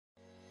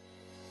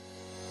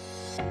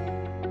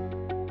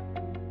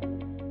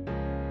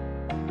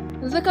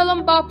The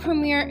Calamba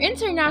Premier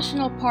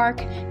International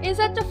Park is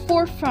at the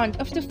forefront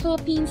of the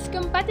Philippines'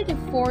 competitive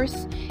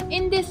force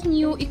in this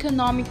new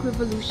economic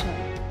revolution.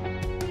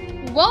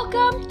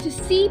 Welcome to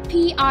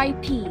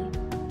CPIP.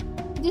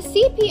 The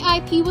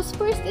CPIP was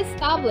first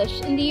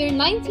established in the year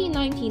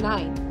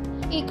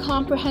 1999, a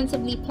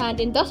comprehensively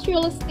planned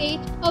industrial estate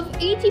of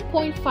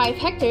 80.5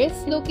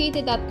 hectares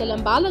located at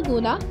Calamba,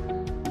 Laguna,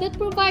 that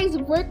provides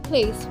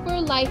workplace for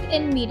light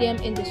and medium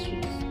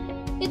industries.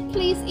 It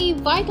plays a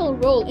vital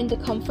role in the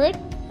comfort,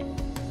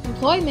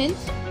 employment,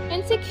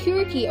 and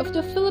security of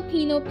the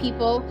Filipino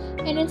people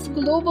and its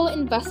global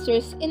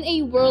investors in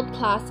a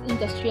world-class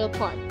industrial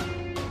park.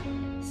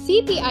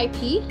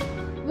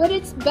 CPIP, with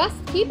its best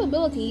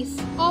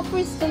capabilities,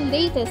 offers the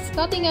latest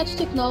cutting-edge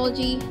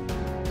technology,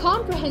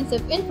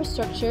 comprehensive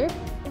infrastructure,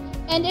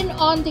 and an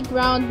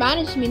on-the-ground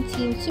management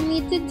team to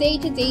meet the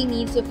day-to-day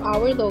needs of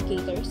our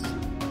locators.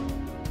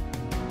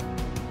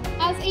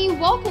 As a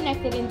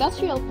well-connected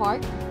industrial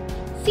park,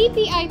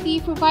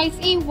 CPIP provides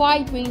a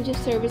wide range of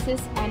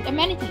services and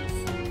amenities.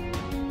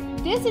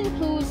 This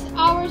includes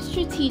our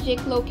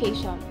strategic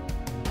location.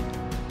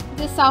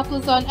 The South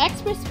Luzon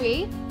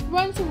Expressway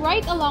runs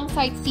right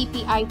alongside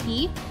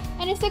CPIP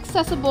and is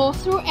accessible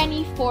through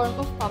any form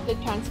of public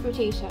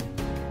transportation.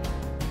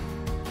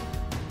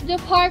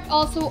 The park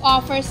also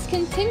offers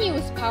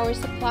continuous power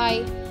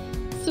supply,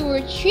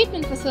 sewer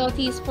treatment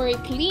facilities for a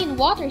clean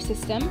water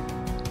system,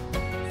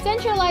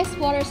 centralized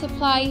water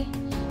supply,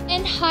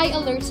 and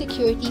high-alert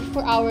security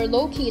for our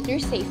locator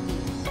safety.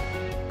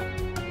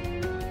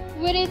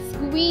 With its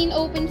green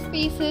open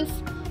spaces,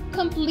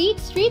 complete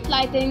street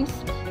lightings,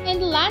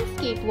 and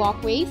landscape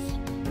walkways,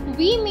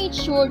 we made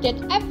sure that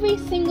every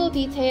single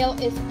detail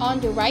is on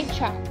the right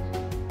track.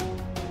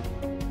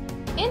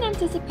 In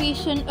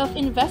anticipation of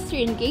investor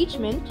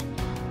engagement,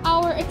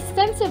 our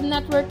extensive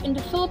network in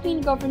the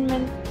Philippine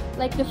government,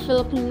 like the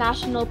Philippine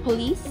National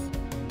Police,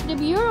 the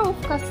Bureau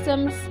of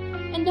Customs,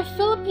 and the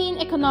Philippine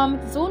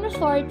Economic Zone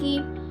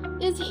Authority,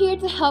 is here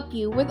to help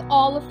you with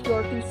all of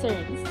your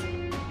concerns.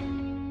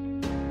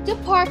 The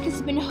park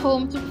has been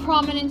home to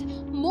prominent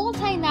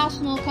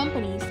multinational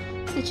companies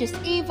such as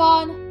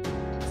Avon,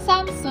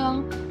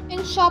 Samsung, and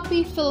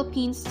Shopee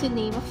Philippines, to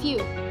name a few.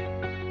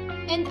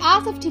 And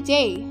as of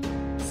today,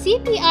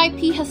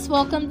 CPIP has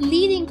welcomed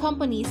leading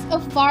companies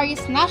of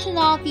various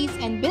nationalities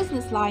and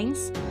business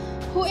lines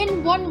who,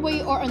 in one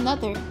way or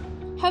another,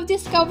 have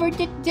discovered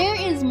that there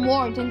is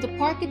more than the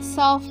park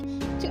itself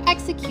to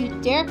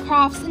execute their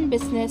crafts and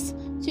business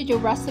to the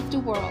rest of the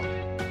world.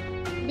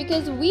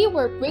 Because we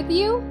work with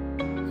you,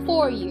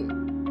 for you.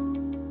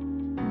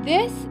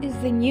 This is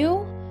the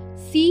new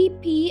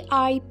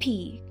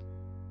CPIP.